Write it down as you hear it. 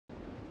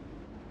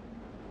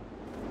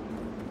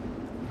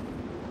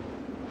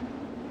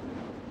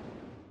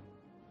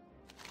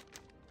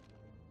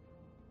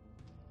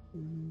Oh,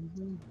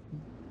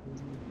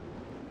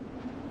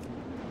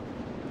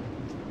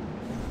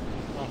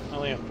 I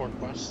only have 4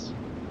 quests.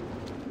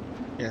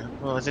 Yeah,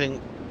 well, I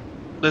think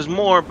there's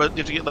more, but you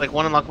have to get like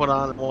one in Lockwood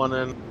and one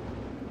in.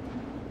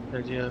 Are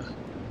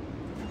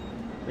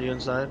you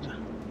inside?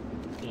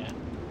 Yeah.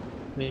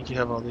 I think you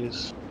have all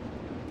these.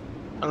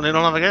 I mean, they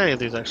don't have like any of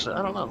these actually.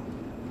 I don't know.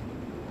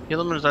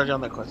 Helaman is already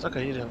on that quest.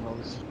 Okay, you do have all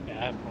these. Yeah,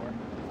 I have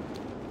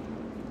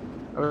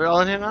 4. Are we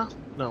all in here now?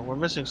 No, we're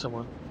missing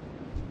someone.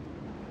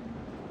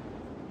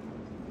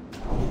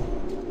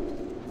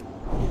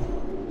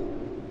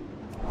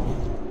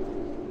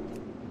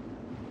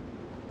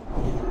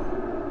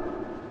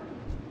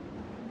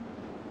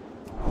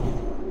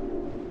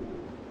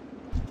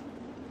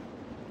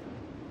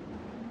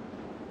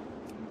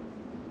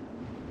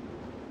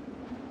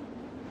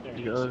 There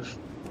He he is. goes.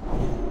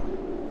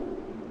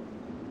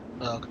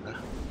 Oh, okay.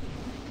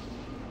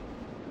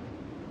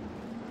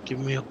 Give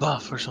me a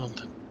buff or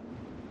something.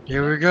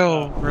 Here we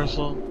go,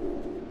 Russell.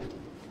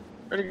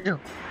 Where'd he go?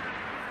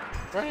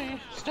 Ready,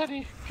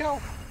 steady, go!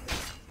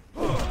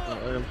 Oh,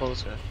 I didn't pull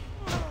this guy.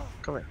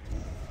 Come here.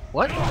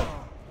 What?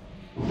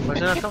 Why is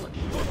he not coming?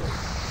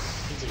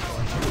 He's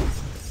ignoring me.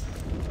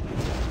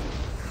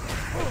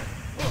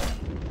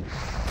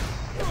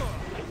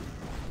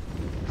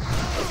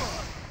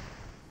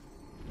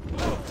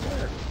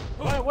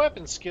 My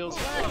weapon skills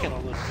lacking a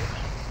little bit.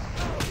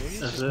 Maybe he's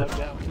That's just it?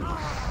 bugged out.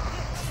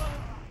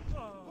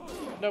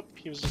 Nope,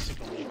 he was just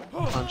ignoring me.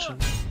 Punch him.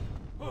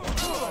 I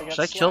got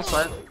Should I kill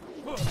slapped. Side?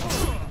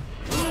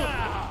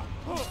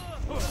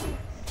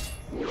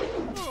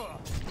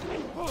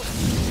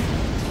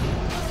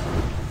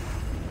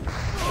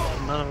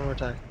 None of them are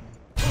attacking.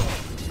 This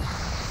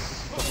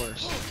is the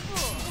worst.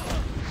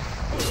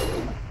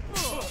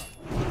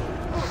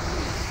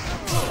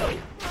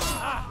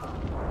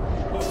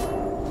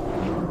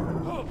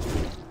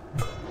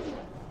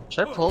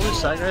 Should I pull these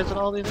side guys at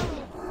all, do you think?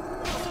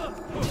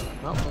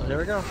 Oh, well, here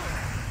we go.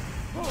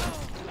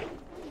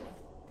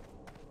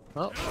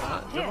 Oh,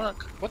 good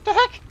luck. What the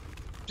heck?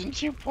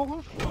 Didn't you pull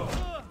him?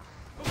 Alright,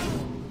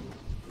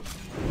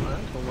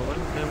 well,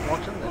 nobody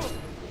walked in there.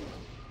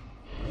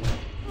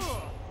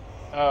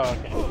 Oh,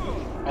 okay.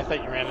 I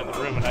thought you ran in the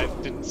room and I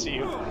didn't see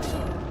you.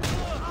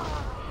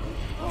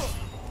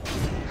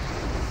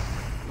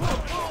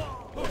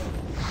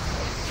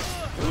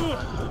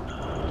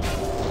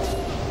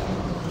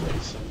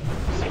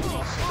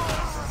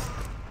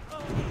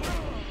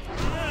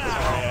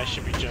 Sorry, I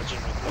should be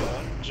judging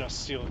with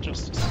just seal of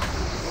justice.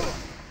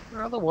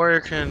 Well, the warrior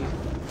can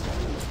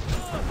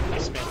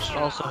Spam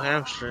also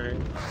hamstring,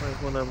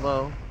 like when they're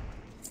low.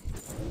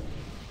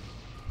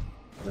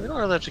 We don't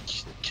really have to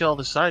kill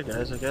the side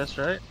guys, I guess,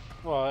 right?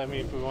 Well, I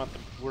mean, if we want the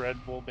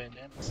Red Bull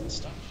bandanas and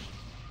stuff.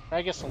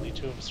 I guess only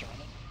 2 of us are on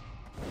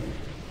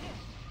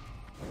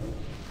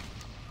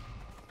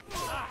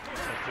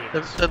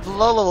it. The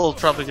low level is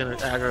probably gonna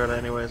aggro it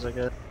anyways, I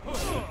guess.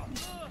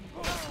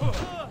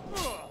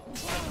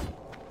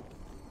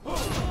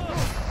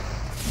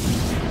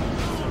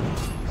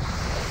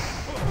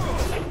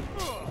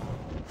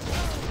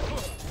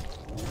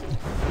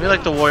 I feel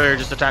like the warrior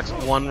just attacks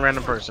one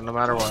random person, no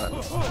matter what.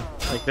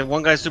 Like, the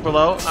one guy's super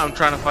low, I'm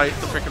trying to fight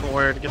the freaking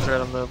warrior to get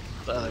rid of the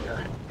other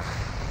guy.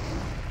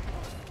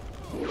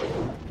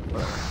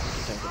 Whatever,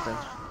 you can take it then.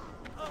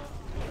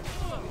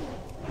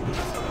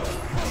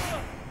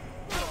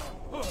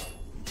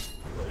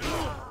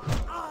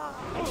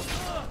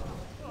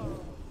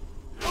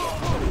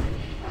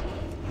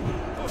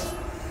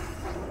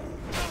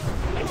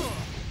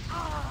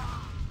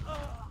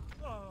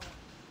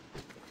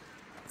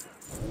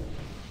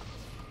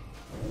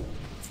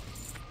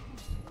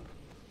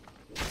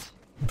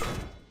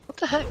 What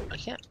the heck? I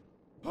can't.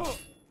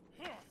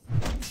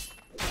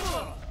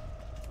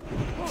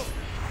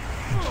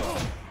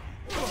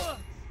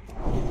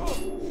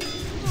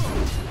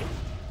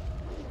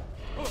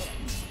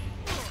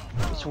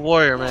 This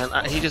warrior, man,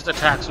 he just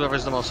attacks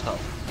whoever's the most health.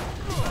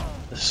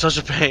 It's such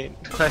a pain.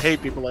 I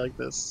hate people like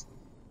this.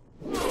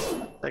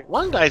 Like,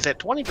 one guy's at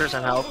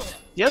 20% health,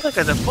 the other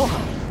guy's at full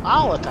health.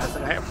 I'll attack the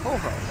guy at full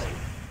health.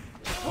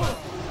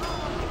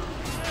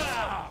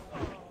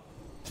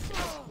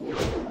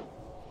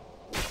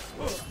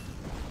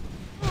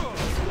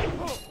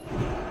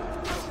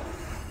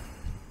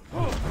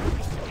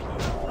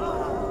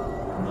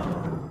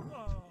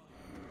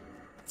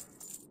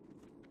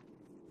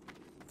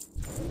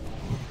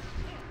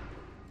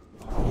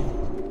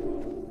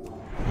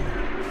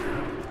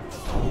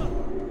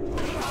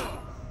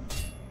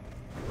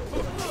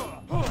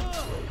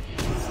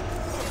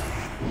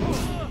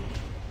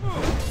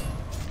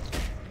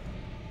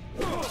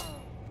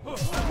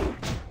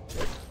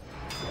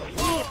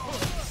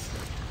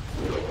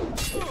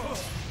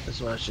 That's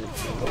what I should do.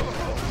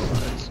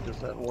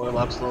 Because that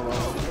warlock's low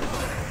level.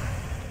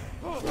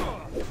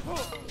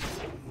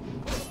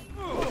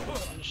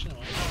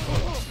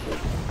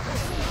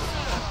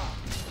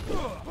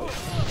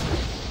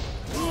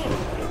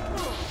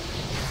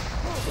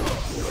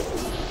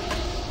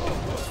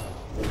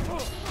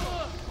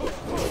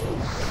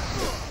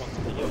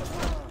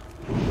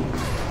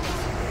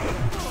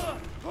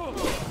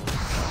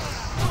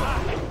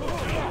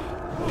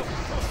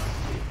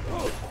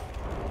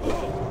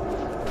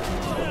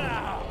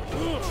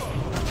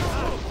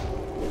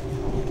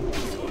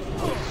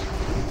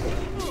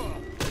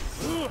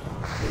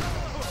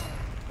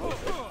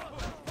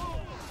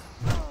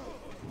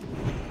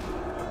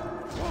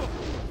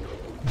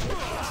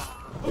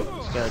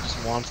 guy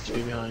just wants to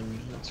be behind me.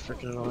 That's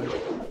freaking annoying.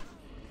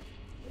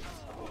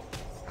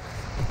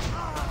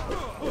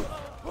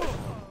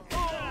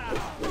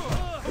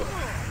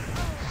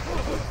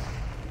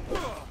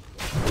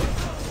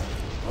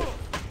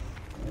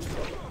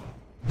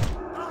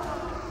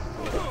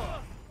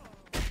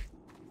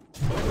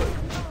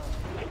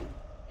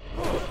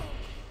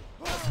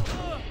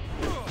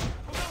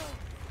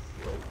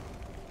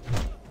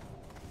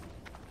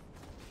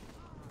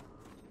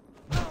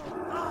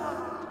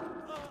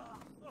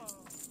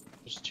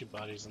 There's 2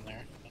 bodies in there.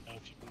 I don't know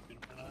if you can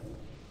loot them or not.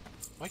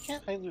 Why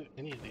can't I loot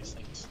any of these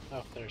things?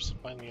 Oh, there's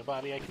finally a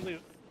body I can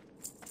loot.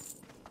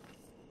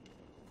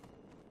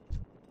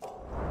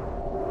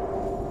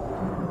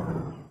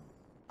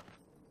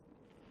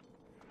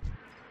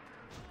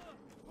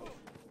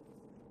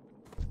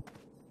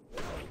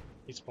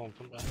 He's pulling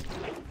from back.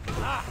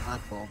 I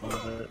fall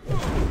above it.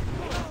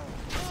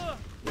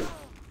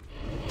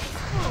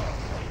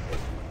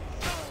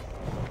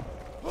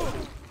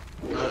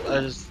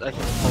 I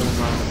can pull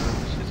him out.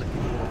 She's like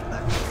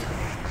back.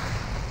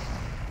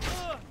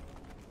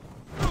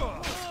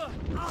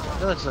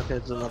 That looks like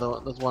it's another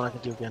one. There's one I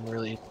can do again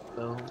really.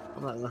 So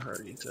I'm not in a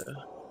hurry to.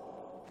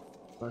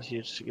 Not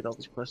huge to get all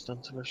these quests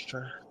done. So let's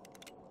try.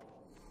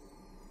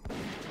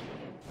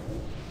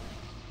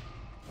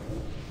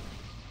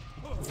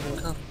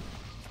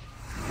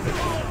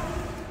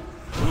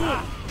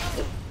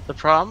 The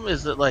problem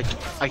is that like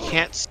I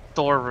can't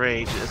store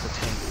rage as a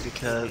tank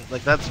because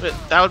like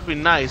that would be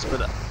nice,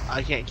 but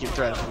I can't keep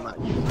threat if I'm not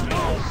using it.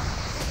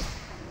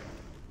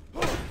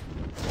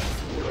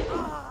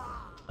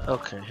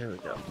 Okay, here we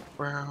go.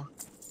 Wow.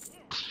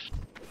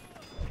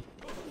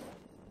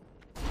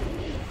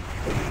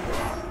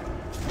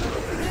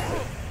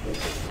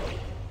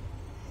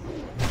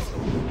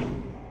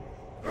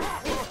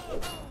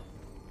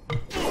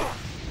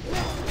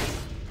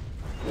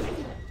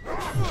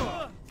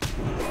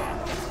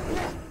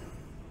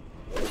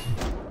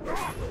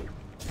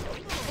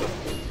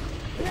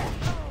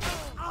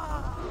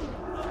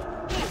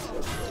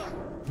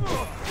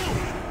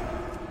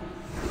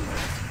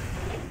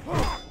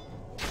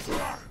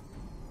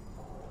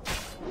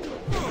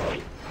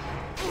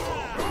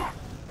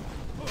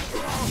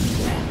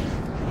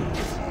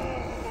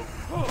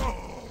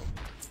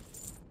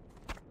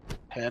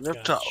 Head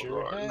of Got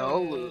your tower, head.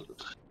 no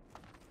loot.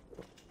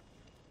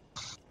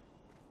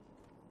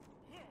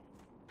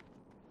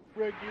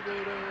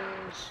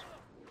 Regulators!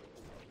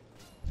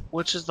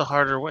 Which is the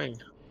harder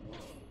wing?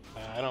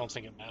 I don't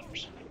think it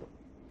matters.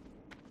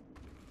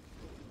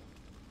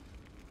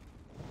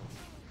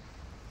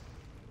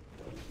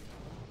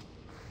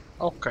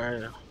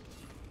 Okay.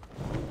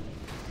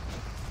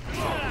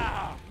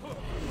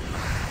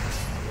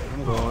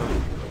 I'm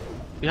going.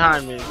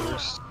 Behind me,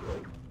 Bruce.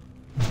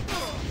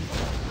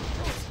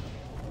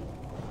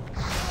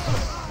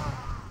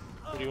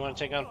 What do you want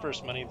to take on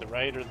first, Money? The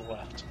right or the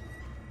left?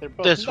 They're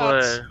both This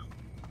nuts. way.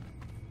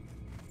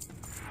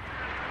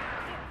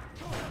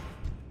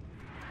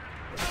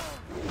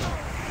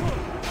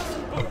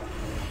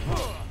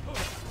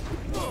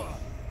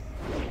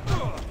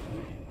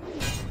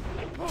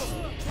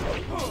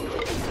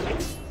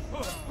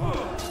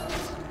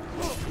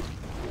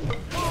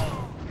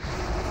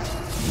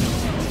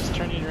 Just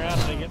turning around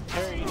and I get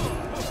parried.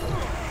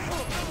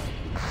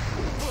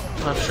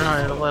 I'm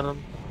trying to let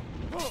him.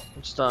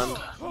 I'm stunned.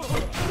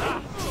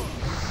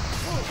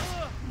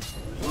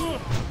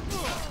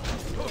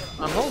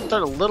 I'm holding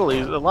third a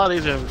lot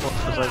easier than before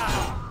because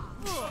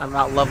like I'm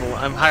not level.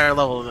 I'm higher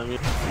level than you.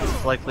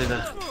 Likely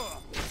to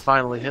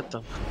finally hit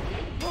them.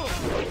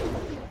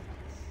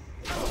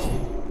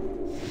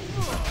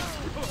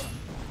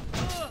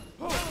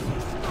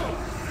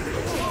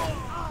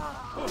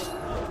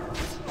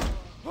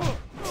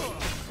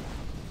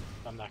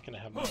 I'm not gonna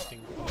have my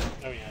thing.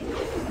 Oh yeah,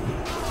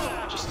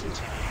 just in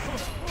time.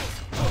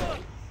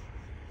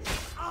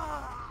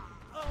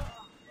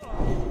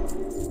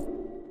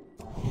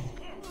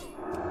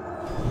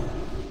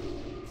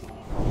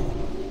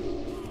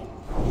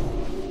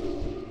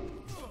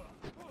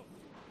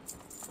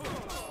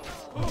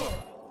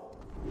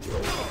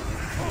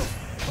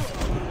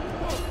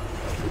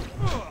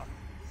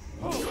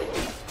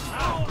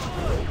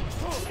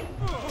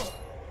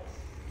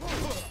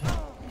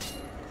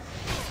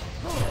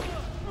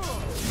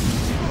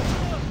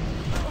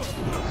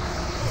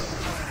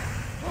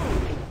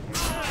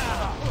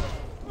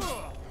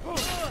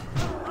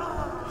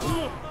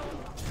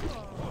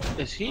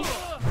 Is he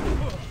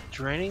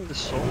draining the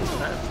soul? Of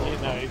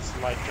that? No, it's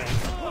light drain.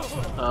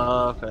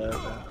 Oh, okay,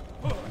 okay.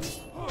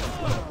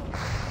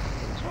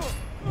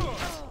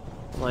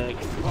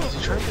 Like, is he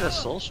trying to get a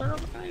soul shard on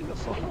the guy? The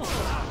fuck?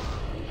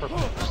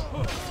 Purple.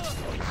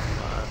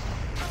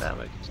 That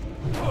makes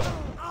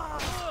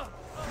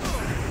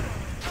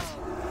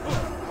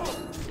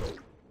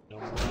No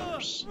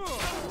worse.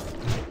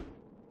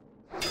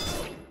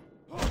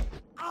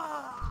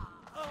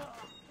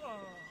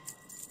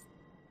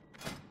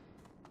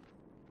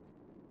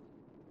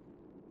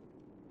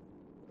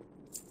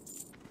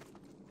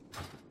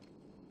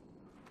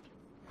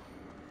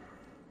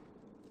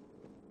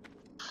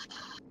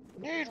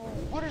 Nate,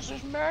 what is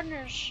this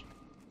madness?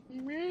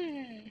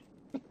 Me.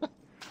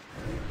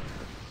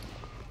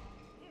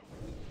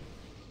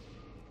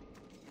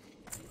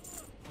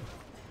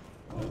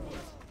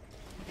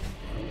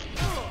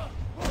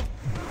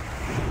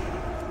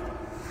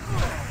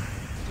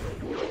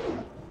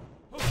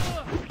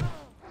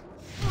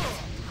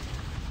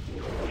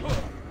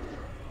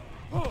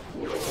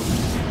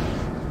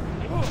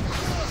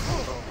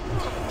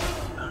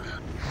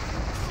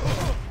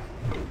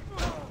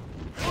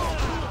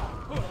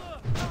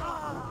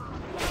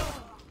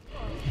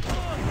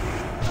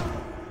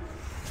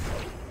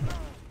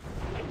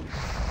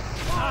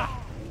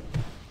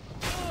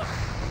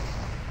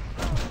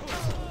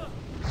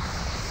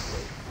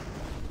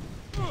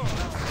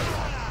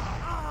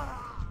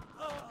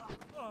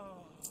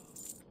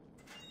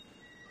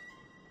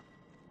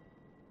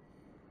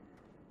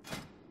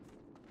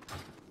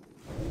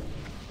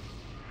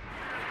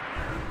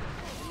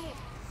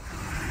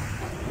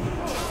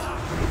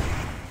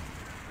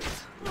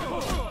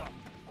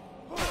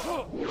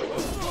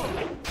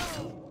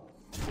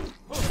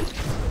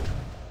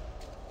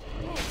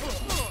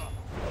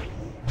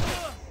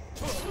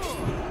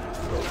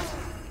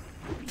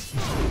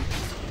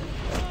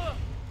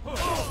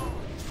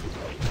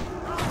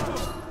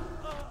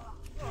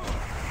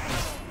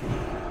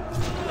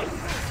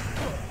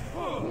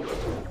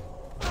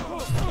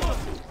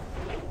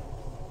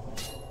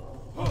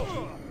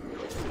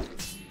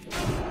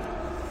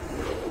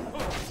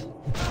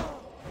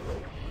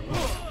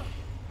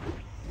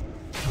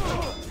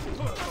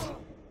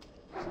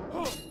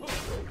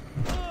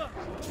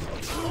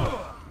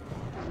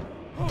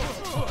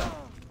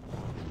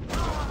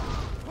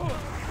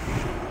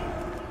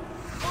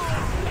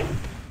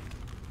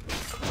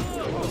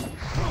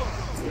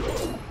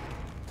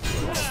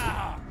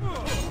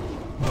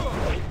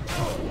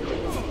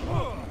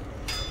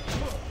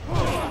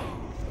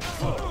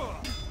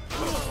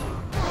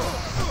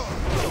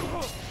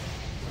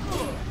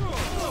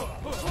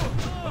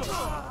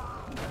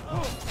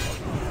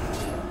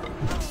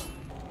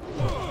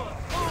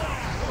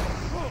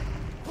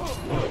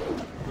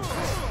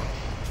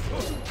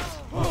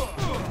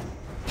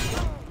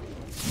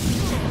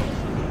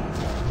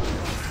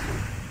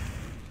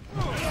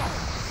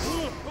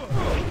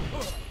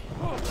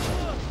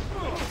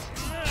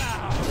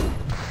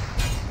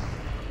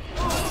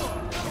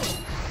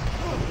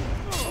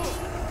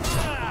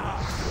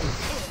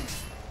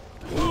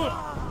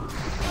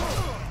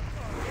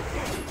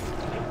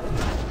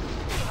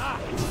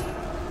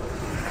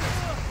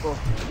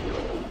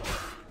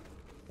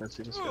 Let's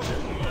see this guy.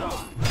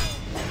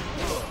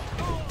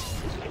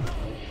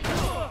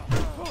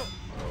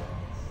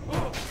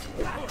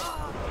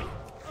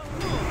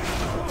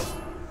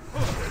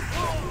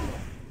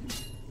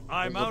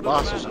 I'm the out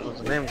boss of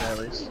was the name guy at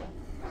least.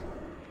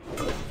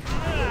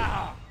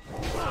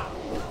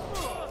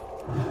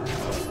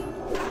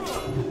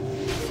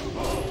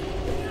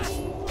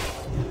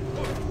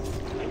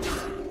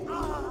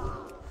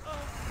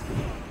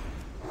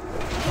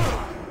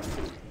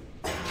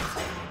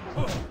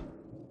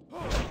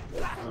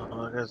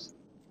 I guess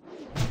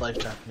life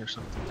jacking or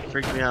something.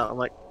 Freaked me out. I'm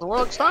like, the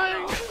world's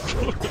dying!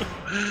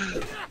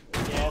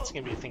 Yeah, it's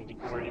gonna be a thing to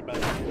worry about.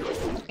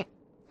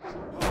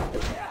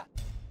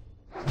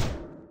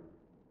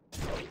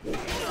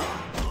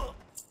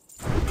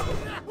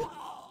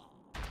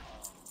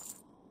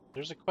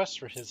 There's a quest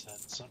for his head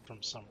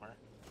from somewhere.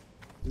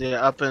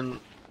 Yeah, up in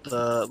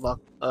the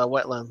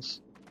wetlands.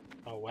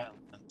 Oh,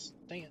 wetlands.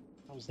 Dang it.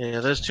 That was Yeah,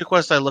 there's two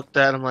quests I looked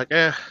at. I'm like,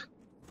 I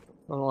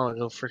don't want to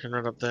go freaking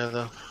right up there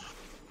though.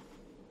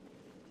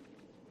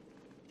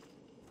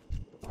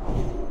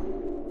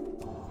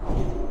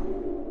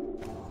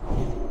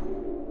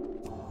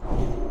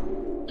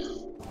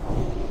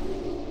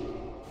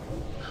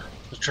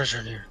 There's treasure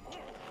in here.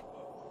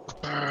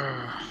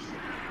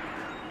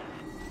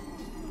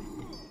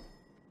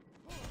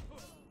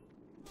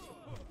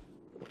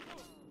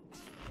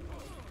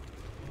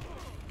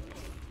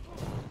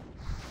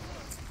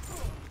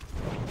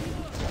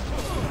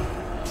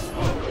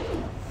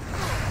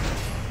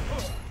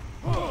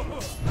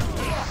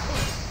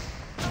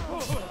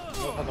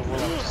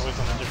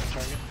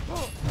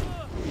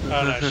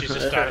 Oh no, she's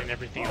just dotting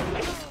everything.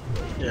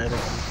 Yeah,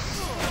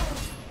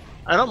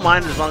 I don't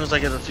mind as long as I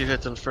get a few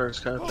hits in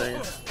first, kind of thing.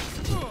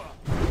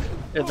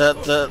 Yeah,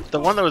 the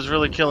one that was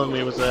really killing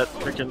me was that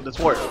freaking this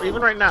warrior.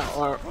 Even right now,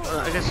 or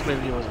I guess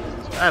maybe he wasn't.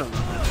 I don't know.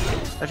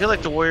 I feel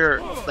like the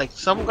warrior, like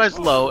some guy's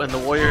low and the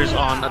warrior's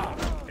on.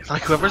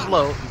 Like whoever's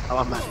low,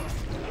 I'm mad.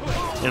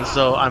 And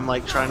so I'm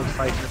like trying to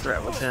fight the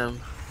threat with him.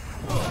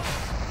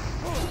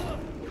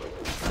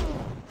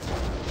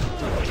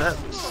 That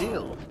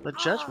seal, the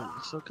judgment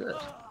is so good.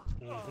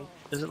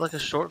 Is it like a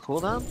short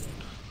cooldown?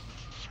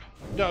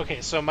 No,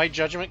 okay, so my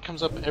judgment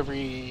comes up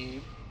every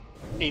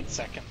 8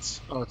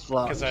 seconds. Oh, it's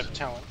locked. Because I have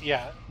talent,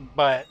 yeah.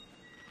 But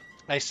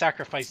I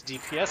sacrifice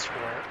DPS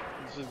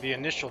for it, the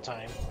initial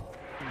time.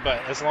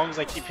 But as long as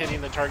I keep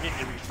hitting the target,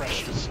 it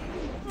refreshes.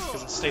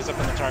 Because it stays up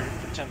on the target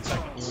for 10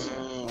 seconds.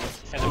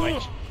 and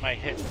then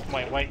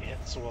my white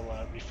hits will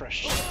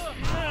refresh.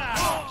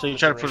 So you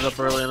try to put it up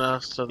early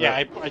enough so that... Yeah,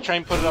 I try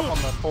and put it up on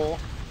the pole,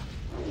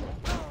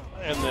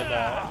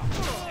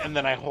 and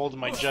then I hold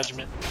my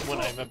judgment when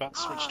I'm about to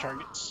switch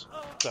targets.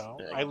 So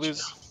Yeah, I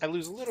lose a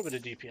little bit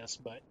of DPS,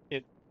 but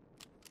it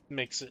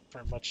makes it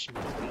for much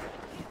smoother.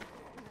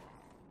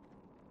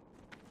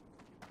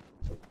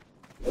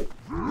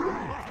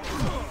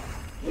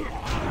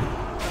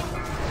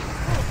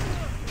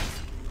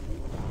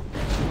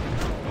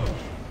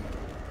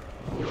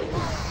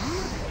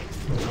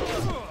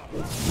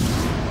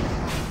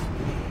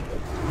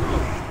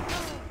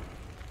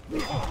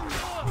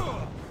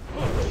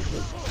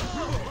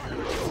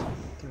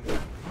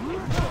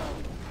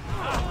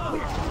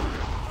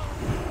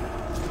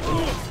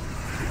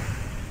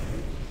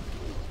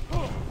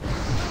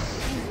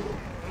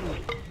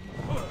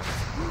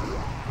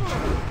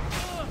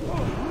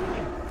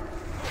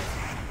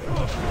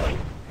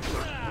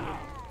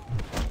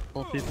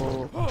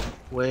 People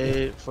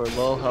wait for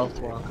low health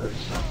walkers.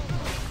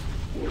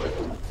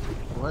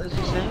 What is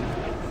he saying?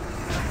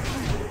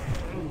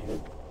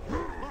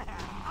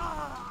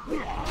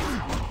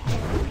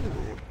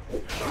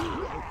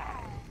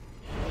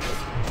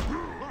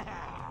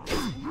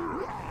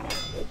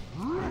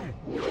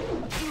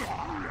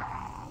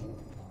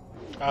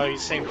 Oh,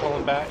 he's saying pull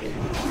him back.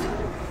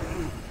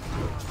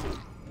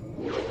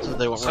 So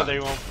they won't run. They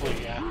won't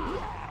flee, yeah.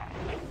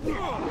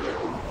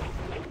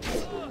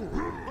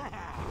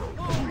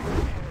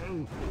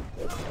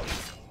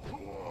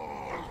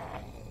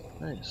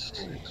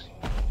 Nice.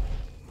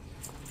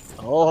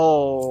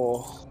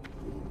 Oh,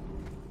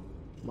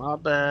 my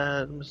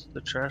bad,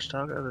 Mr. Trash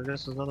Talker. I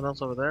guess there's nothing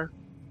else over there.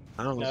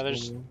 I don't know. No,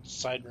 there's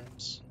side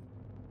rooms.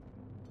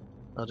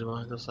 Oh, do you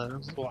want to go side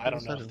rooms? Well, I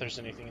don't know if there's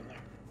anything in there,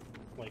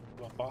 like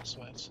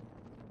boss-wise.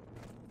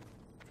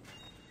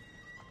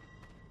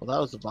 Well,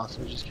 that was the boss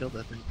we just killed,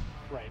 I think.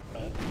 Right,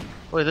 but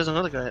Wait, there's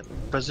another guy.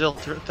 Brazil,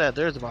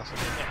 there's the boss.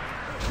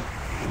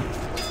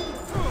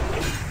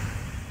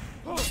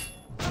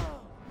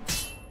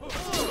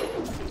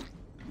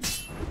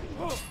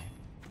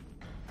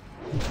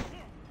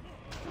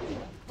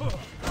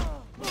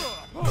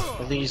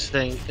 I think he's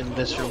staying in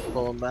this room,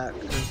 pulling back.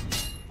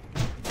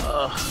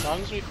 as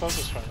long as we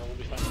focus fire, we'll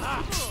be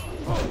fine.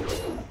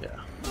 Yeah.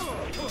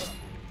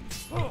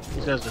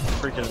 These guys are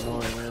freaking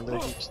annoying, man. They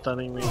keep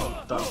stunning me and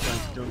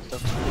like, doing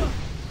stuff to me.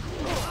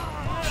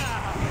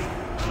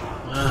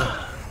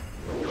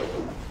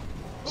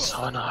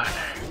 So annoying.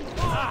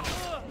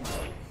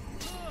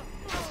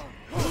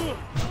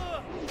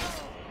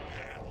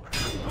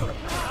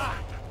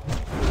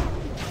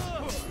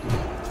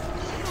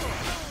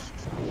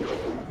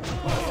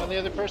 The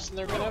other person,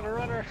 they're gonna have a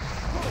runner.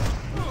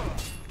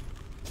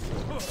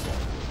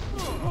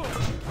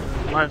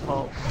 My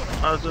fault.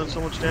 I was doing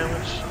so much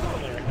damage.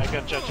 There, I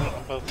got judgment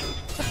on both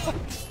of them.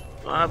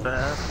 My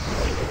bad.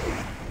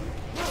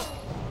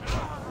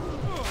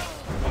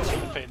 One's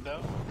gonna fade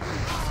though.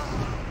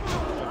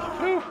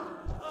 Whew.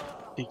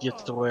 He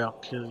gets the way, I'll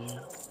kill you.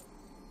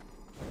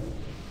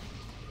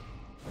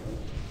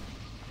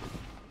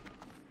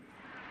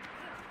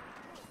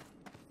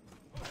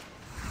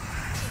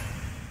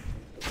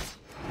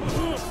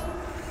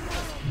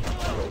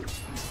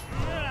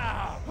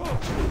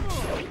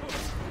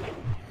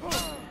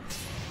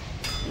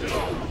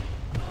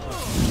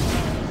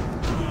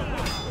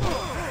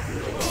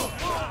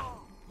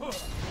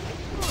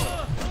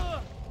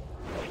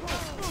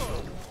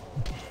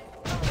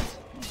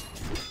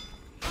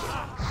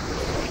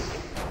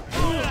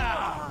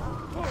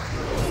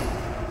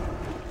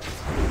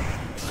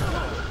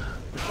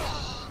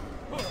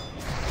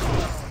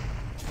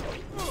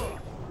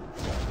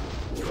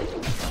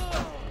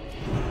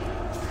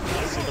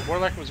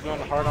 Warlock was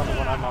going hard on the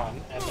one I'm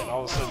on, and then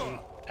all of a sudden,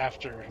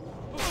 after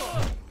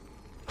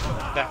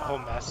that whole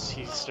mess,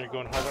 he started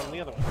going hard on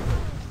the other one.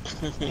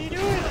 What are you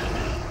doing?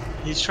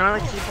 He's trying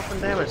to keep up on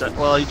damage.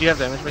 Well, do you have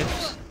damage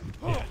matrix?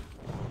 Yeah.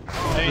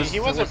 I mean, he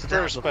wasn't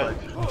first, but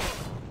like?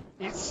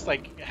 he's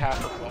like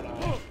half of what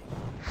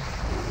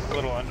I'm. A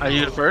little under. Are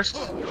you the first?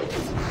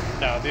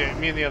 No,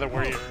 me and the other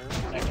warrior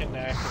neck and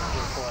neck, and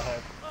you're full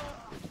ahead,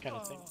 kind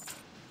of thing.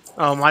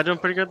 Oh, am I doing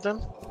pretty good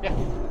then? Yeah.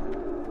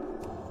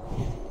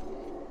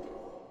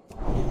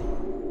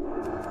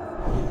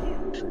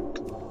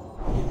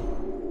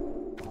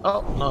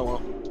 Oh, no, I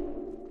won't.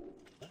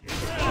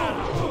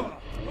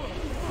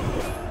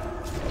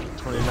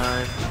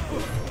 29.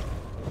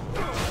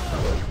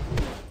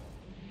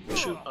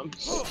 Shoot, I'm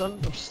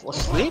stunned. I'm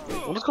asleep?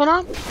 What is going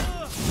on?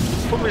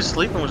 Put me to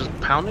sleep and we're just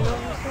pounding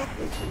on this stuff?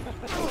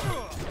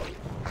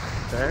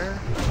 Fair?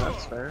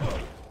 That's fair.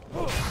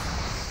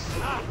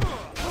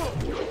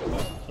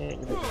 Can't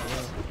get it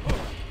down.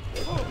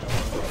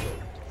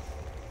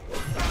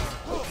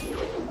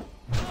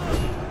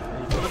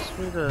 He puts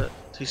me to...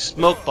 He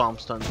smoke bomb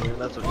stuns me,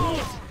 that's what he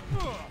does.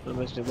 It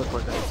makes me look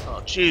like that.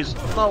 Oh jeez.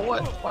 No,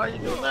 what? Why are you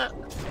doing that?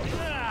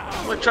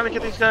 I'm trying to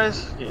get these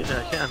guys. Yeah, I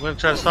can't. I'm gonna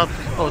try to stop.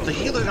 Oh, the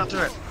healer got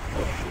through it.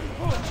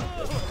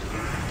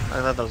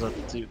 I thought that was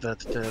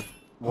the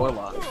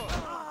warlock.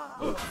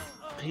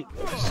 He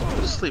goes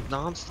to sleep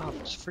non-stop.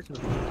 It's freaking.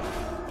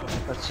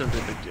 That shouldn't be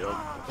a big deal.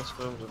 Those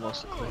rooms are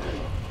mostly clear.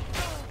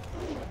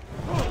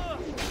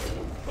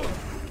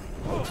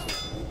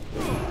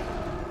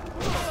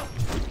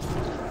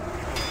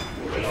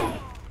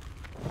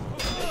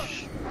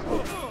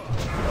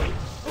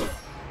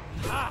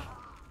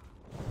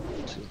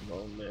 Too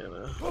low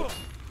mana.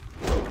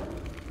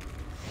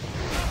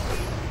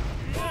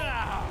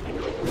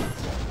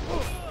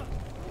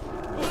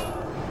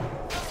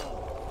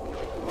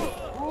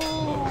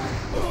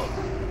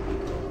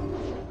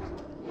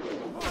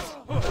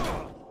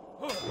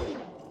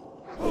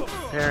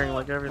 Pairing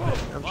like everything.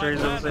 I'm sure he's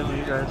doing the same to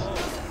you guys.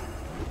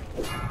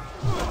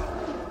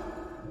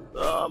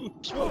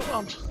 Smoke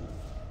bombs.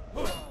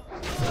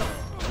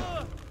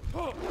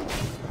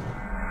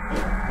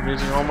 I'm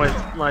using all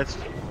my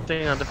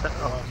thing on defense.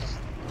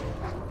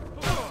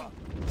 Oh.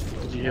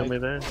 Did you heal me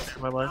there?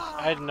 My life?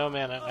 I had no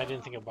mana. I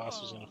didn't think a boss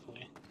was gonna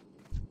flee.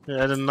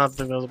 Yeah, I did not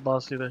think there was a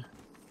boss either.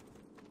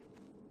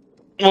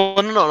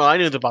 Well, no, I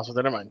knew the boss was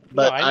there. Never mind.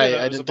 But No, I knew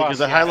that I was didn't a think it boss,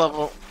 was a yeah. high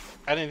level.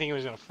 I didn't think he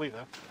was gonna flee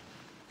though.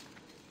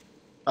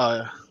 Oh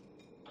yeah.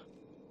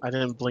 I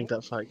didn't blink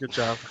that fight. Good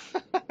job.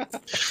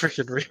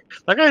 Freaking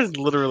that guy's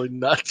literally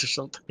nuts or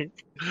something.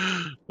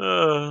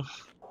 Time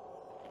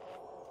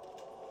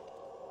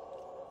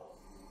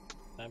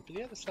for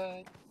the other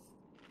side.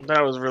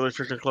 That was really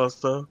freaking close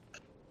though.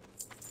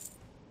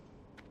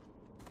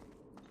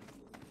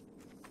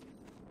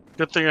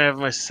 Good thing I have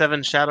my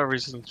 7 shadow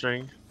resistance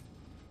ring.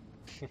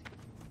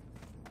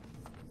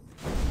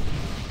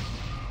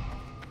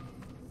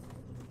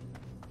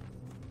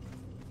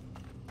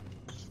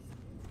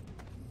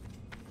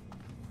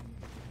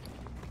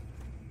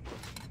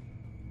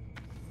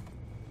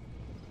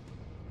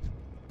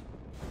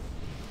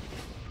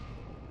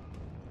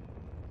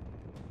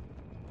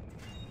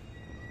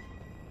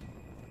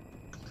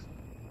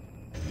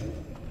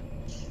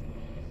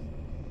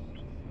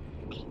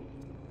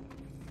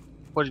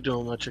 What are you doing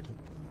with my chicken?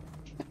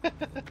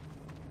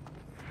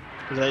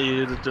 Is that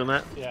you that's doing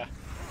that? Yeah.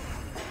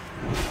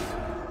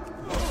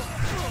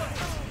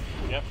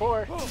 We got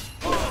 4.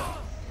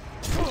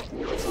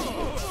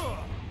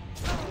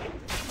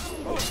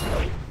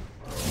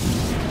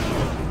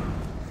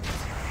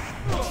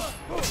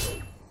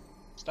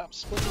 Stop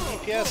splitting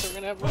DPS, we're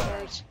gonna have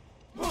runners.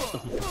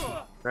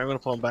 I'm gonna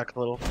pull him back a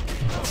little,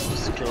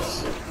 just in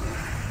case.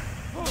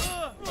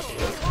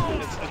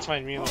 It's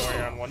fine, me and the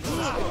warrior on one.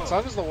 As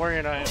long as the warrior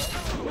and I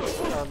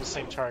are on the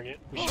same target,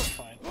 we should be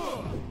fine.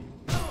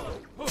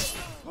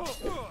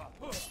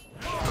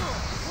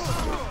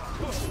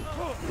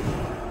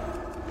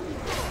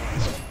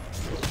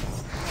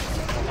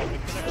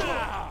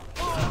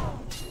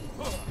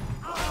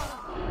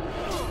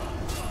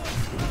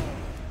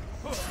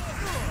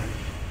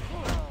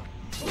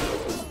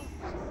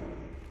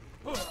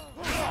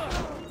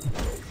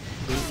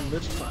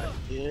 This fight,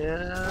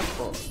 yeah,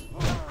 boy.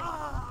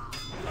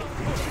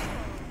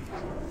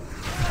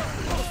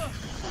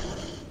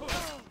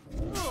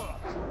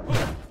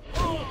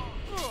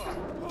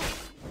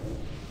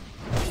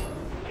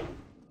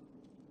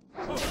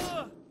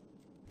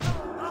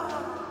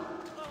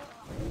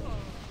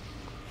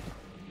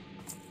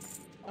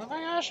 Oh my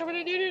gosh, I'm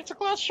gonna need it to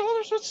glass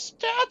shoulders with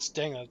stats!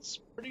 Dang, that's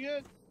pretty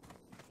good.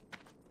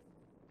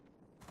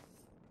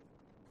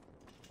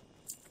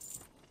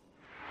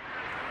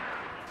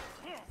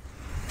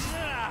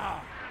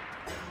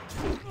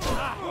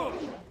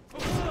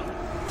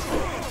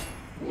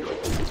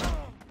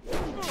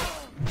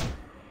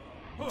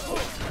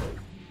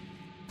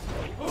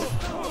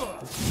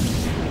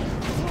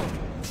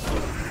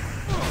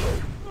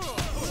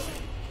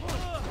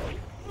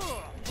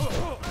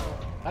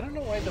 I don't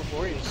know why the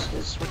warrior's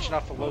switching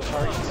off the low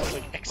targets. It's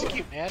like,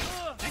 execute, man.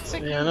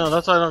 Execute. Yeah, no,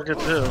 that's what I don't get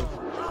too.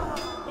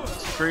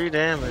 It's free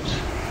damage.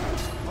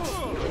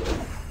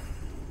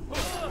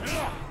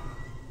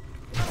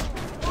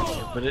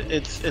 Yeah, but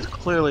it's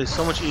clearly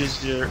so much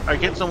easier. I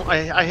hit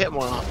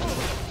more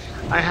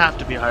often. I have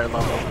to be higher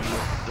level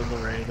than the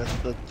raid. That's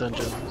the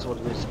dungeon. Is what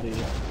it needs to be.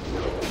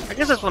 I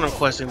guess that's what I'm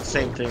questioning. The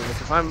same thing.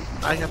 Like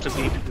I have to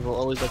beat people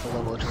always like a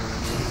level or two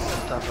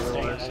on top of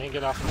Dang it, I otherwise. didn't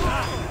get off the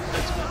map.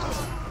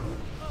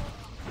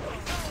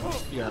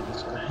 Yeah,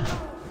 this guy.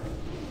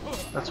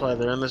 That's why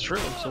they're in this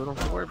room, so we don't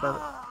have to worry about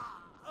it.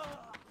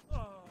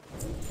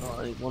 Oh,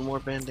 I need one more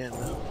bandana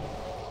now.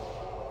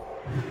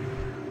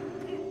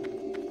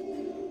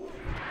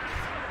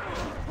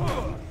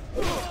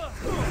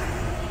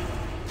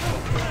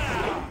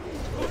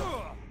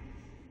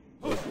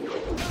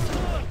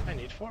 I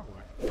need 4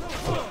 more.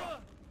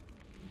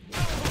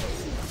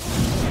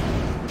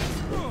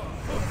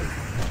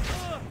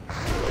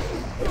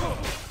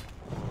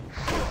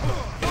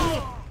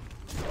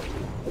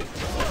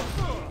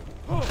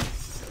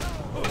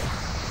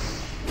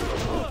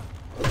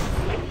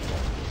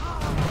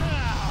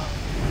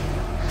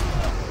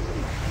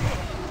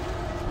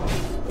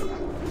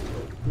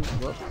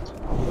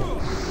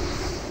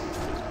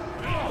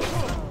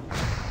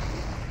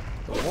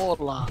 The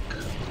warlock.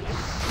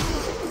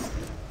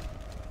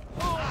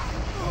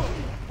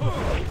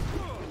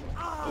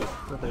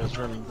 The was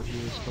running, but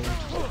he was going to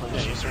the Yeah,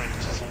 punch. he's running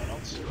to someone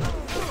else.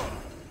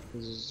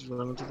 He's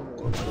running to the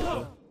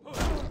wall.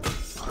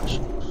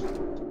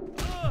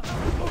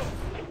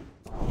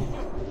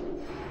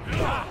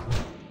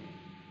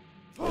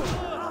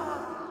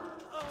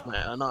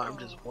 My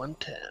unarmed is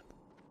 110.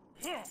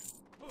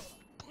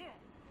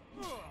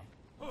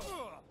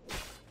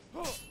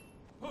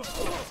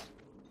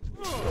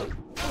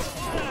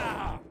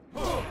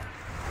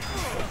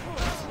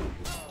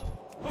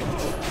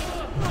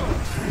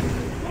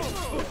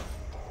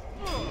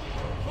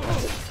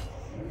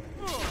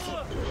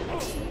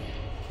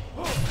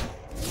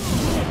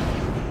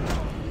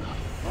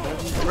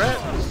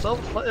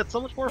 It's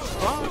so much more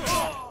fun.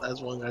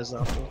 As one guy's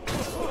awful.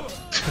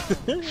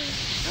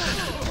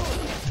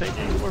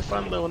 Tanking is more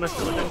fun though when I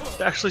feel like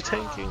I'm actually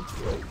tanking.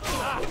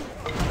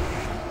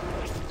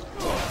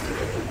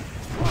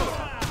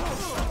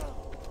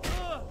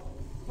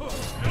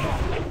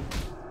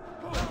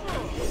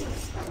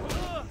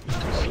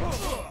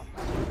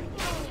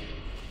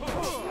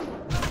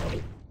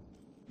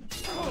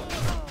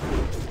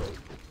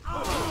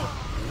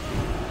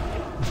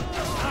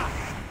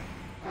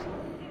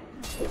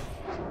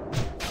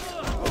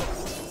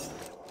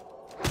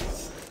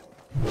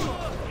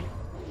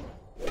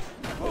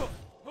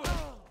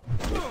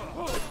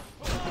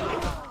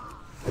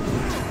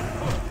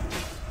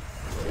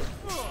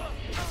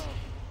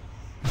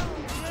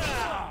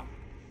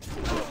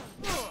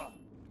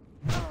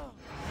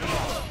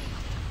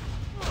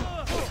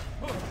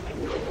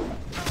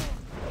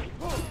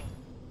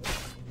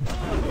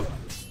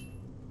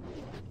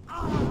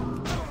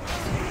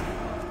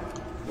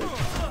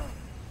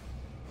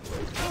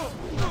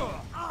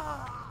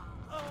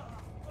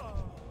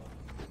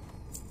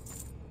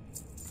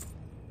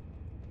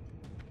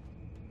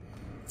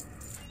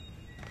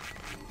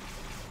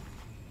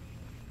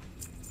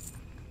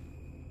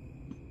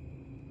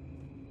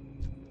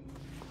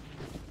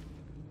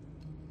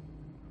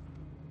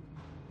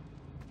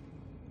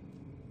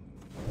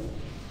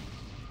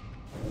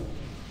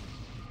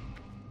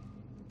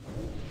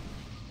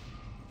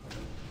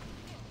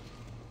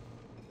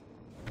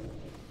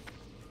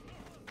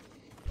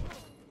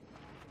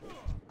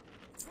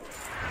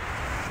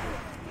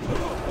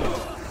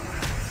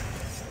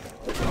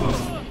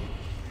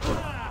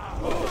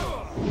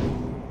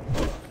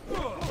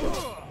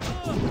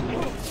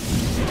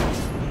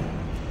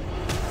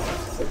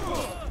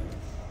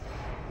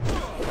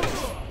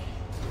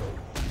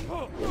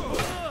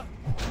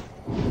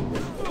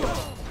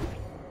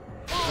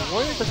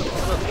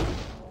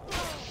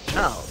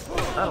 Ow,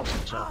 that'll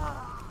switch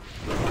up.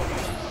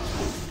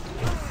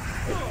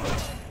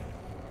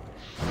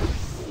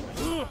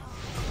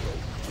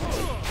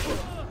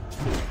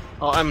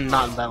 Oh, I'm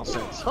not in battle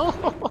sense.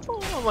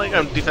 I'm like,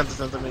 I'm defensive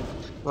sense. I'm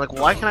like,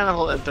 why can I not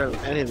hold enter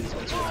any of these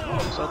guys right now?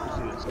 I'm so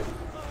confused.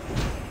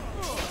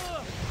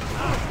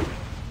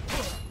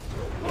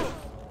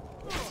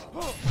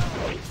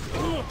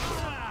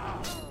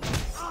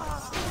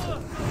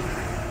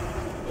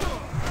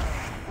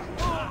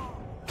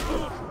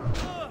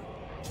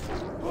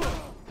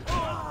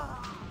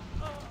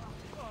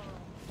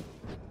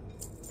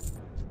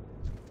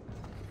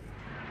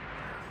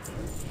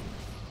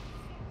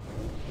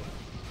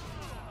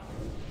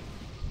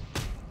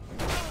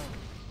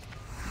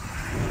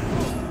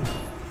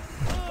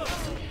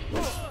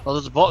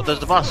 Oh, there's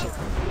the boss here.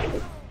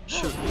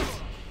 Shoot.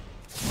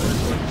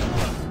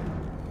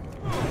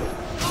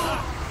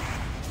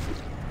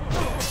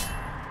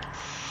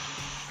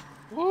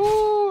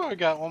 Woo! I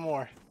got one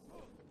more.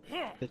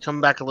 Okay,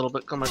 come back a little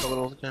bit. Come back a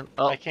little again.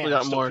 Oh, I can't, we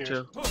got I'm more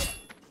still too.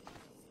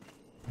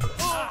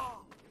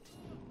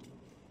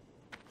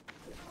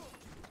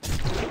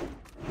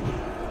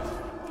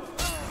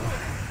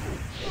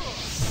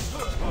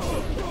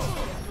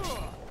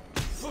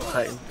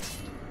 Titan.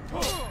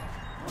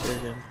 Here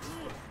again.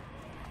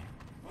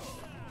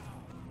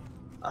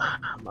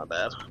 Ah, my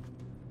bad.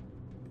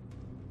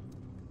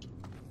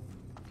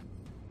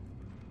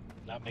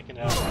 Not making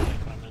it out right,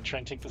 but I'm gonna try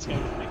and take this guy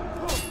with me.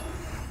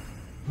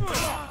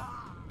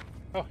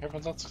 Oh,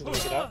 everyone else is gonna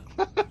make it out.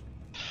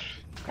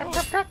 Crap,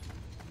 crap, crap.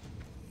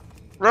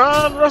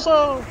 Run,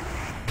 Russell!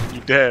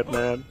 You dead,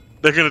 man.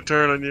 They're gonna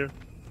turn on you.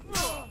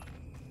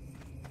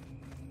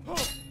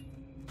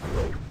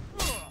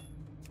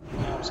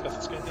 I almost got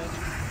this guy dead.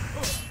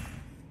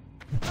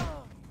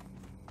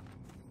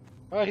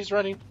 Oh, he's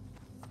running.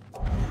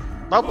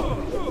 Nope.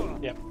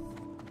 Yep.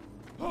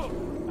 I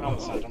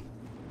almost had him.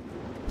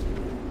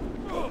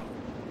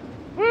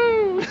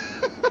 Woo!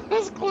 That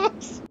was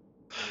close.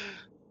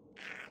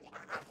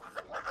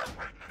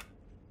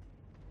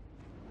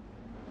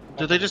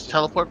 Did they just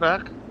teleport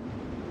back?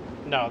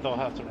 No, they'll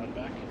have to run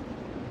back.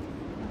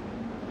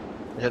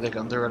 Here they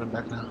come. They're running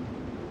back now.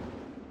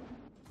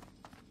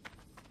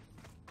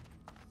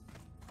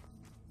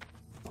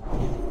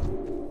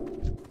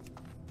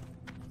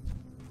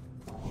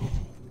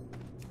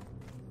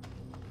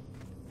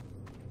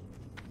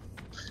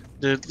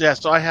 Dude, yeah,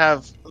 so I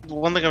have the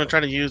one thing I'm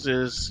trying to use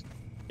is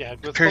Yeah,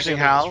 let's Piercing go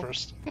get Howl.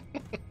 first.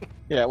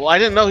 yeah. Well, I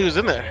didn't know he was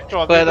in there,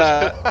 Well, but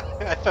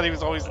I thought he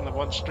was always in the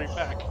one straight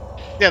back.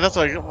 Yeah, that's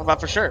like, well,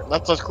 not for sure.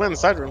 That's what's clear in the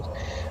side rooms.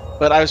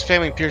 But I was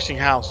spamming Piercing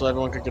Howl so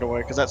everyone could get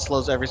away, because that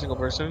slows every single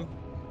person.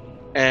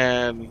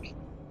 And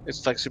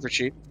it's like super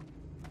cheap.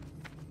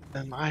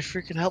 And I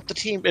freaking helped the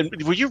team.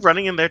 And were you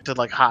running in there to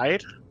like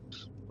hide?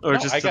 Or No,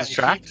 just I to got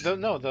distract?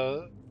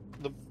 the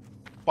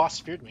boss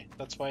feared me.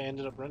 That's why I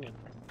ended up running.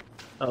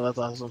 Oh, that's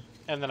awesome.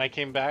 And then I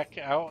came back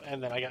out,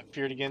 and then I got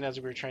feared again as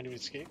we were trying to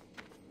escape.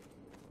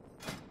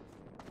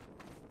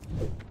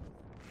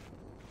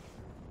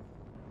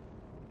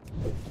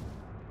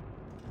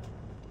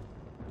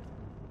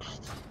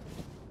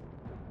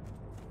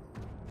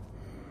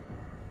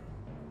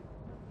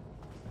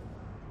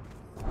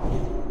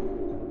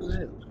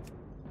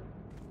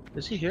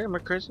 Is he here? Am I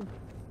crazy?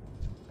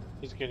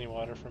 He's getting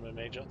water from a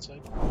mage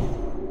outside. I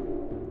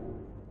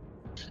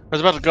was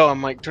about to go.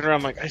 I'm like, turn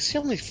around. I'm like, I see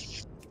only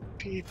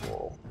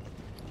people.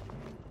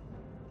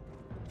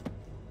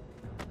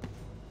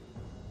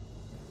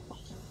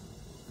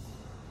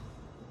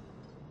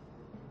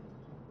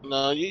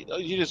 No,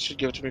 you just should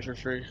give it to me for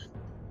free.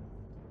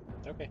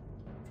 Okay.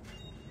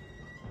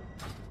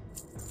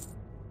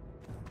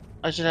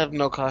 I should have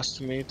no cost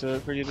to me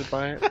for you to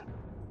buy it.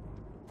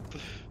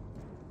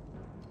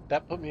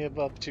 That put me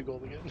above 2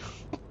 gold again.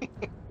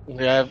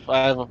 Yeah,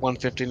 I have a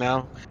 150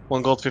 now.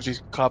 1 gold, 50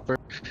 copper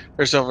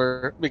or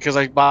silver because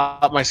I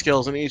bought my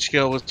skills and each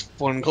skill was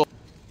 1 gold.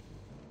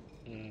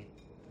 Mm.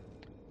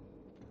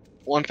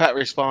 1 pat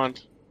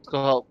respawned. Let's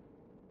go help.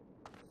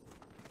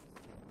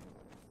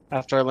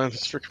 After I learn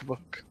this freaking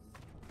book.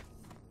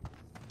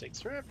 Takes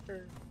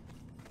forever.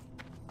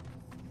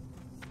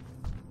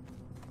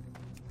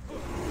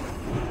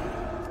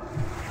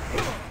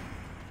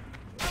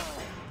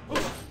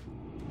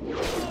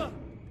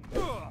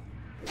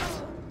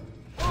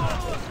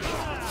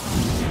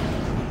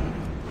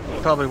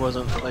 Probably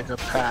wasn't like a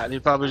pat. He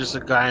probably just a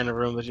guy in a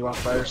room that you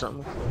walked by or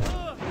something.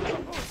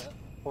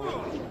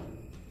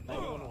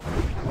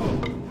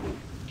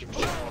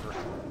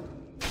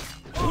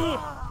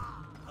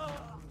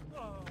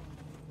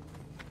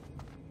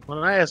 When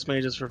I ask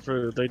mages for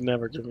food, they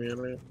never give me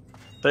any.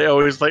 They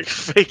always like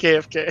fake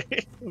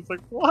AFK. It's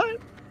like,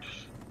 what?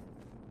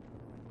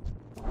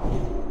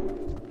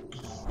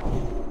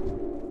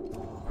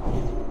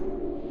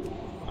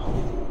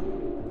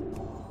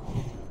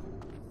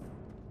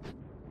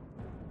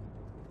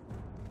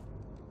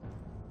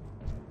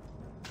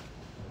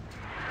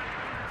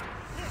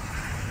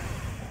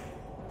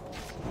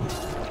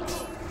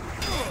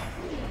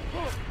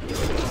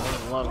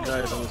 There's a lot of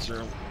guys in this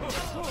room.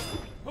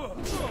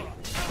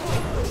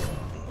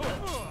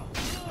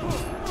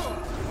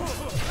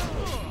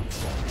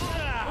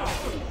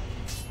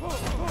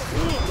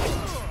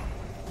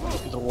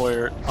 The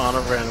warrior on a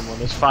random one.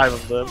 There's 5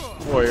 of them.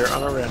 Warrior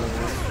on a random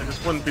one. I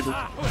just wouldn't be the.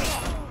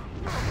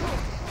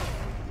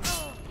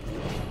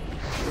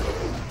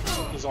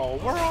 He's all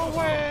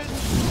whirlwind.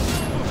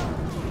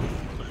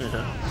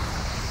 Yeah.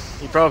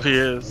 He probably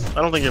is.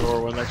 I don't think he ever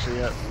won actually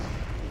yet.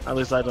 At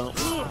least I don't.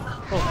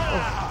 Oh,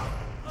 oh.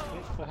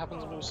 Wait, what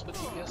happens when we split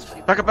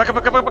DPS? Back up, back up,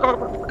 back up, back up,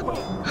 back up, back up.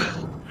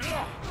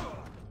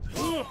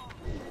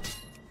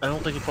 I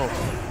don't think he pulled.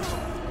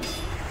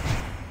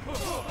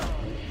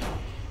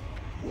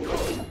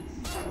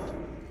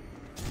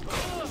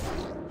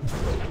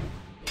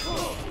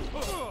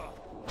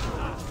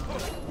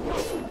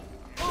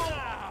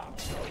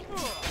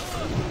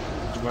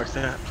 Did you mark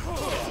that?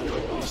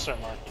 I'll start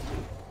marking.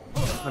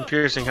 I'm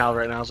piercing Hal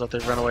right now, so if they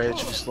run away, it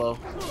should be slow.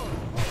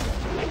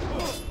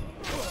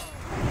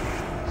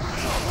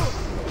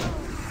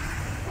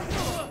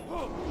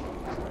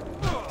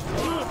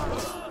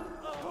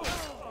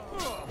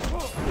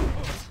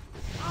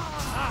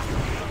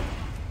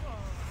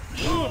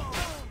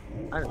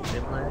 I didn't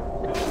get my.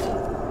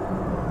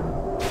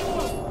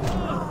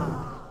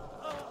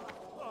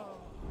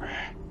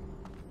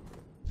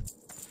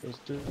 Let's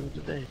do it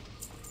today.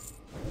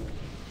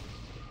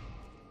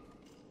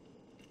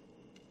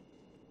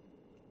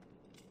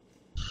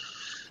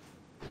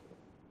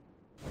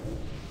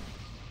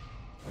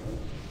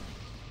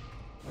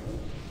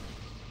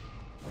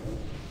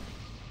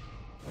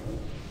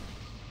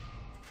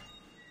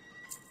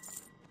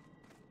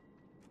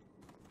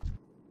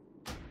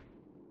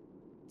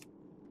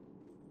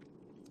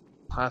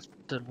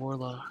 Pathfinder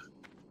Warlock.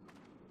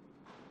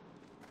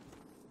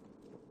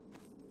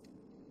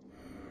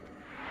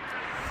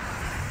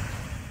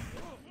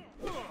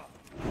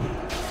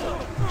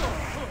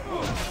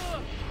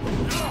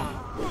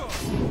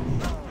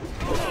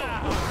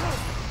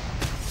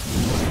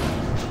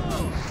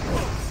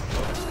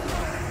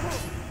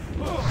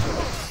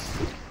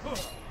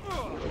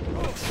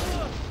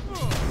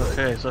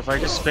 Okay, so if I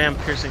just spam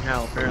Piercing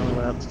Howl, apparently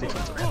without the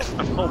defensive range,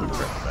 I'm holding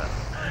crap that.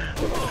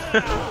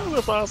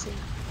 That's awesome.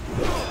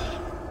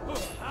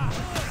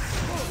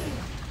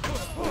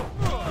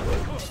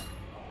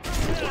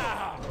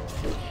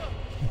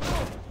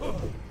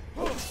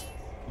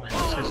 Man,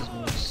 this guy just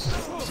moves.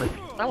 It's like,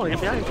 I want to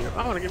get behind you.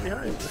 I want to get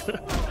behind you.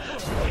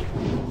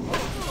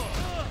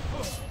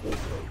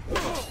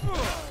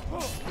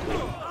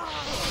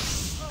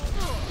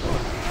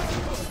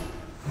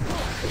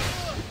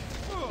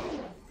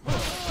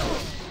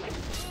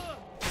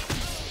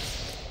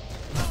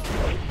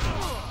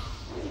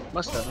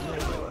 Must have.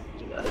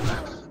 Do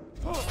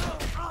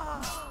that.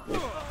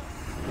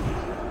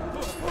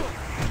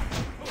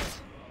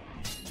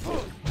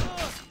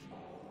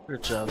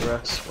 Good job,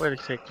 Russ. Way to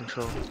take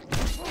control.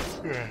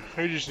 Yeah,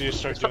 I just need to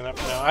start doing that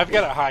for now. I've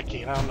got a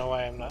hotkey, and I don't know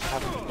why I'm not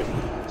having to do it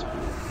all the time.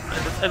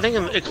 I think,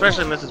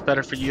 especially in this, it's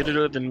better for you to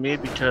do it than me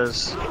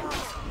because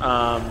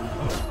I'm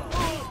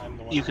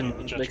the one you doing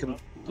can the they can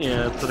judgment.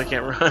 yeah, so they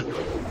can't run.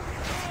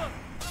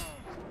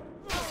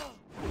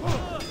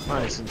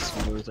 Nice and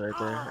smooth right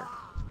there.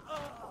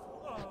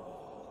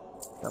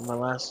 Got my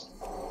last.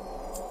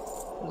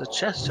 There's a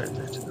chest right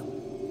there too.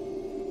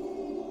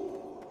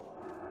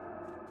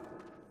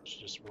 Should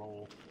just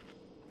roll.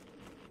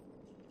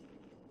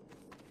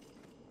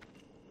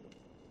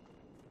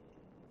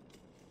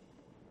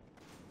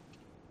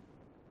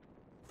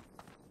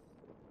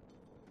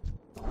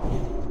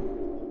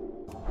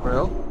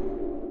 Bro?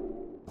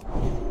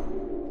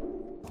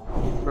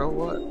 Bro,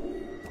 what?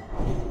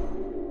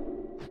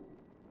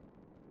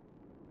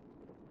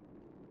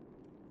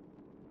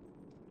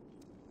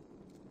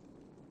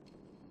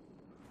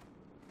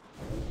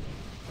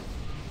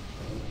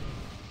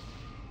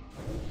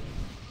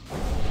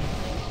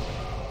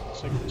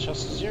 Looks like the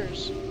chest is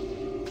yours.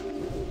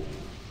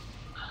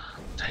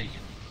 Take it.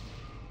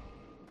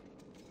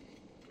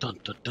 Dun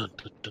dun dun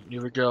dun dun.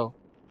 Here we go.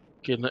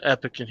 Getting the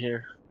epic in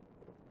here.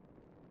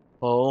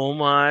 Oh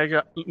my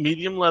god.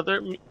 Medium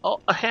leather. Oh,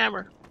 a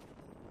hammer.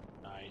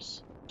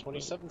 Nice.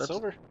 27 That's-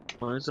 silver.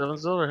 27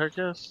 silver, heck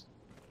yes.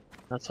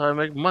 That's how I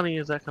make money,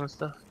 is that kind of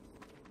stuff.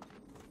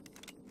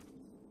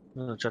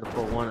 I'm gonna try to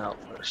pull one out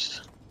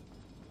first.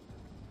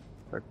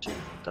 Or two.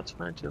 That's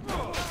fine too.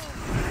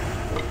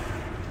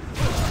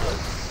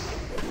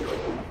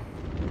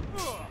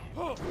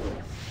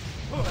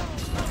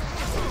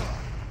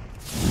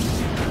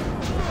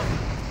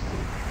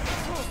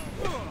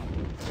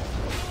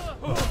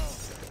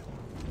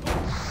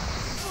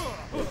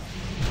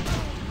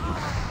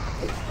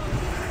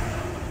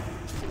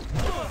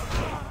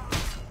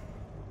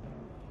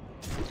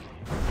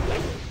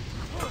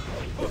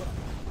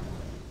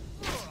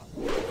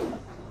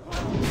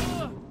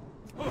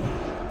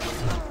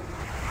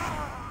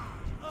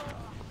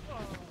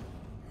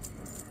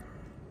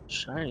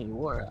 Shiny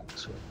war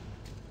axe.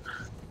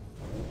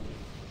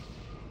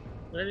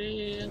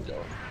 Ready and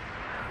go.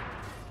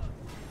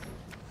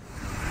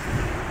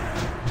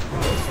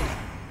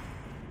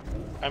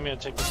 I'm gonna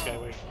take this guy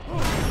away from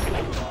you. You can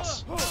have the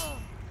boss.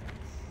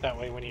 That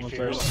way when he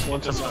fears,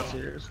 Once I'm it not doesn't-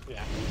 fears.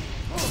 Yeah.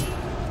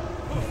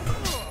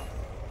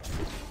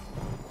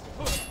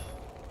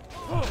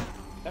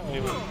 That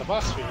way when the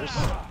boss fears.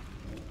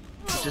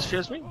 It just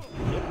fears me.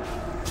 Yep.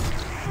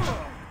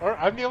 Or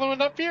I'm the only one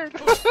not feared.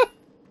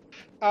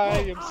 I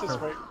am so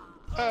smart.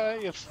 I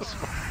am so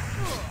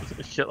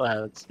smart. Shit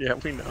lads. Yeah,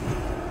 we know.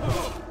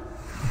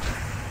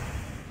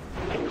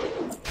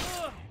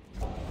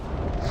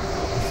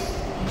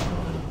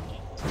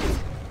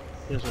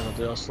 Here's what I'll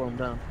do, I'll slow him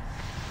down.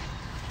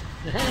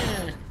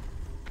 Here,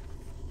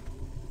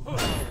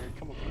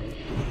 come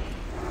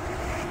over.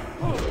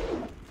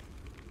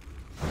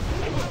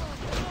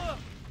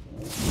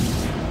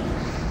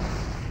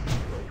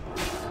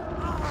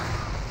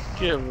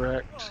 Get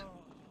wrecked.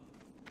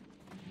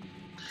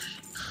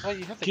 Oh,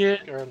 you have the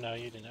Get or no,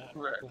 you did not.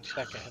 wrecked.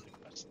 That guy had the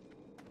quest.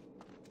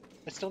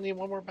 I still need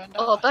one more bandana.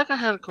 Oh, that guy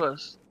had a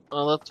quest.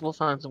 Oh, we'll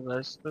find some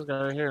guys. This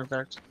guy right here, in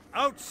fact.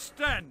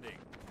 Outstanding.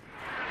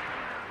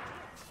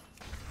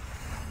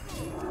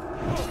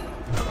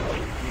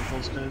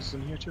 Those guys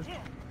in here too.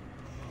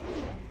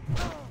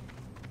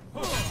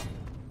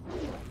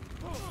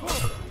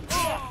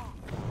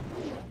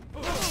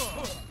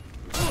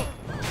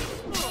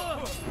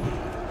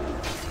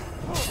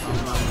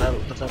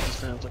 That defensive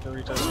stance like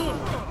every time.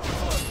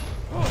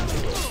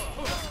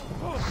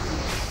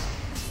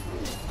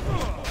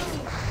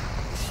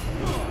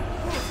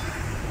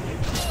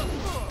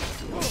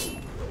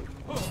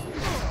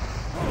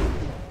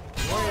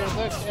 Warrior,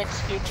 look,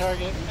 execute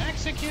target.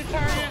 Execute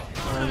target!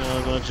 I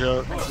know, no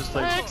joke. Just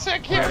like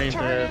Execute brain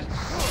target!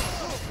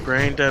 dead.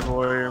 Brain dead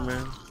warrior,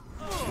 man.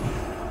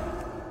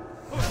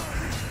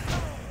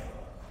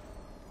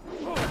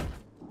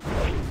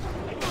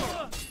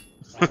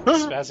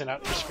 Spazzing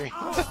out your screen.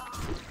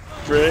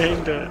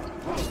 Brain dead.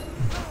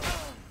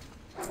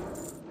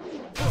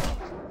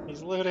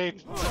 He's looting.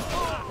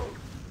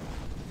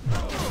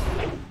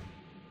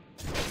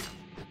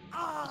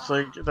 It's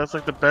like that's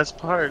like the best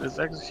part is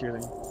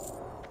executing.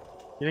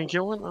 You didn't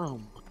kill one? Oh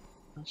my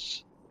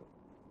gosh.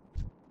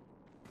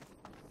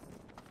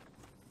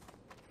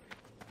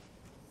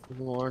 There's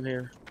more in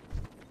here.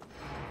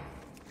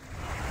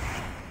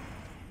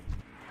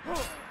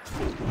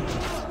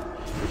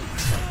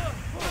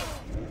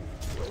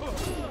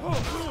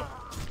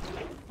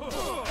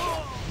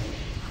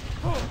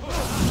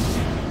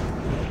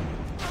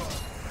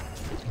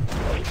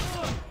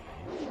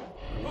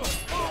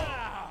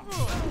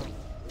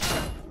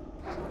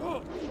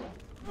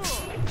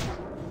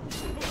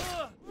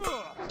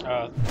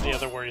 The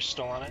other warrior's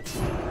still on it.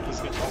 He's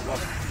getting all up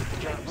with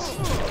the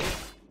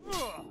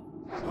drums.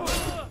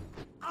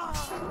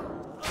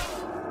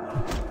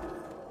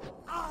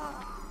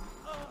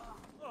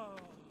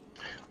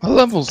 What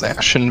level's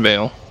Ashen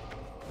Vale?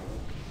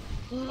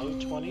 Low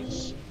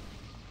 20s.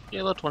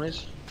 Yeah, low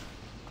 20s.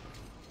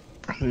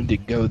 I need to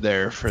go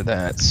there for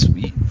that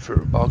sweet for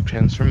bulk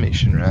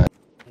transformation, right?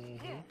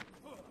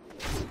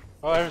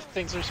 Oh,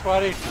 things are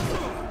spotty.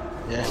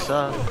 Yes,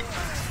 So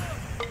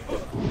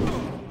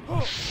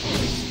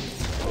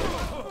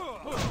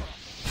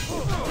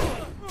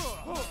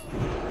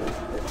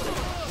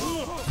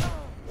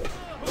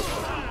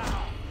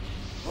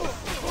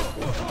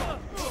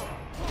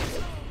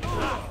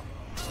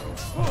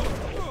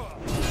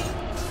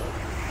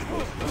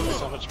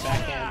much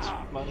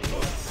backhand money.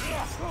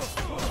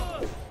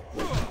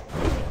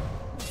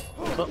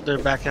 Oh, they're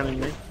backhanding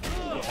me.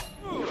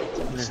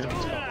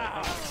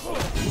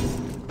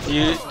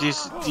 Yeah. Do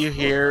you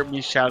hear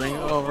me shouting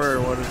over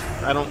or what?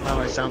 I don't have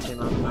my sound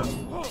turned on now.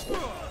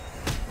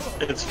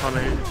 It's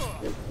funny.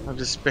 I'm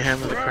just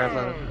spamming the crap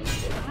out of it.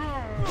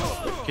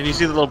 Can you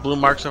see the little blue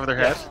marks over their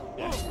head?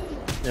 Yeah.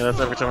 Yeah,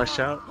 that's every time I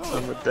shout.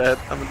 I'm a dead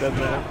man.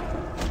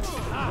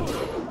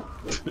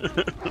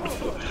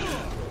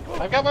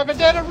 I've got my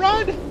bandana,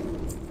 run!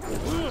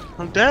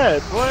 I'm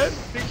dead. What?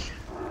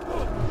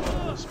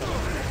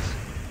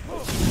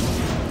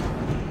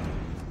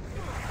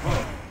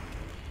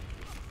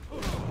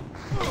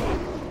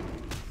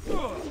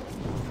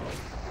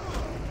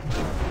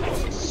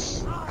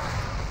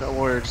 That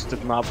warrior just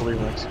did not believe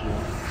in executing.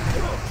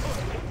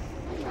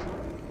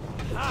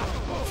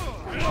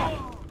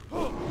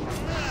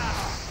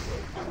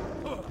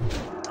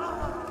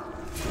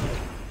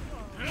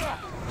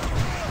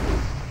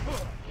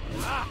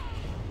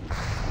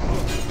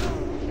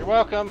 You're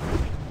welcome.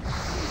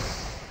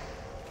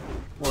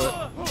 What?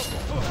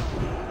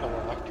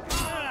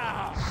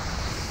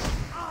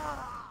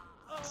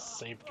 Oh,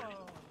 saved her.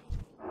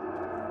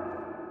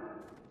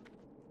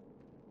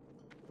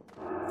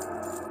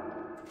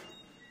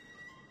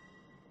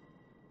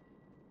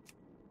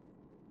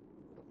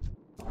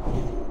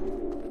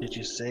 Did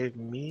you save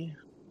me?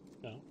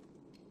 No.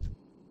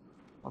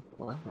 Oh,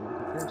 well, who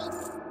cares?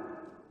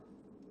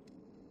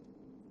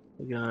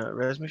 You gonna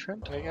res me,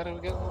 friend? We get a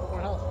little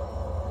more health.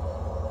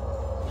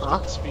 Huh?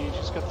 The speed,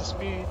 she's got the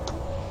speed.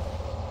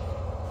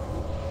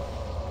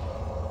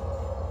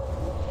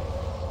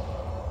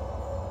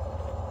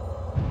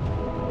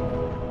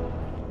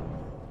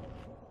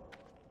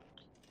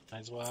 Might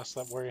as well ask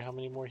that warrior how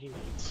many more he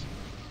needs.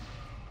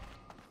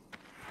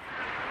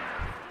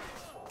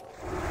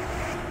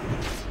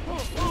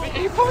 Wait,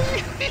 are you pulling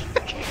me?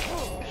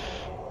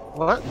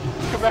 What?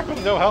 Come back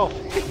with no health.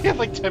 You had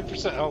like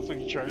 10% health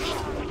when you charged.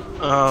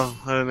 Oh,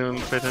 I didn't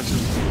even pay attention.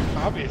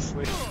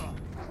 Obviously.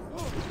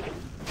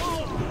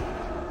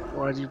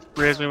 Why'd you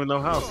raise me with no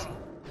health?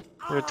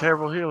 You're a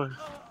terrible healer.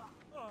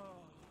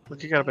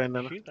 Look, you got a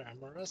bandana. Healer,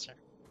 I'm a reser.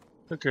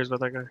 Who cares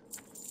about that guy?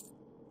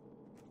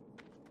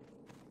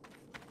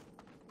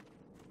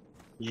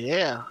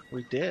 Yeah,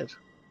 we did.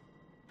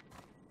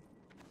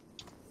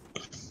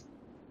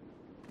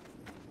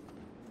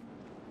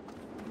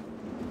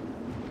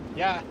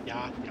 Yeah.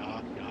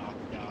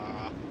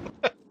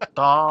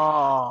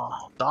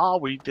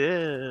 We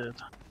did.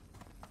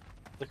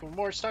 Looking for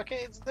more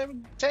stockades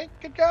than tank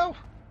could go.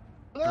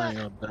 I ain't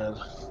going to bed.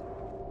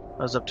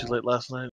 I was up too late last night.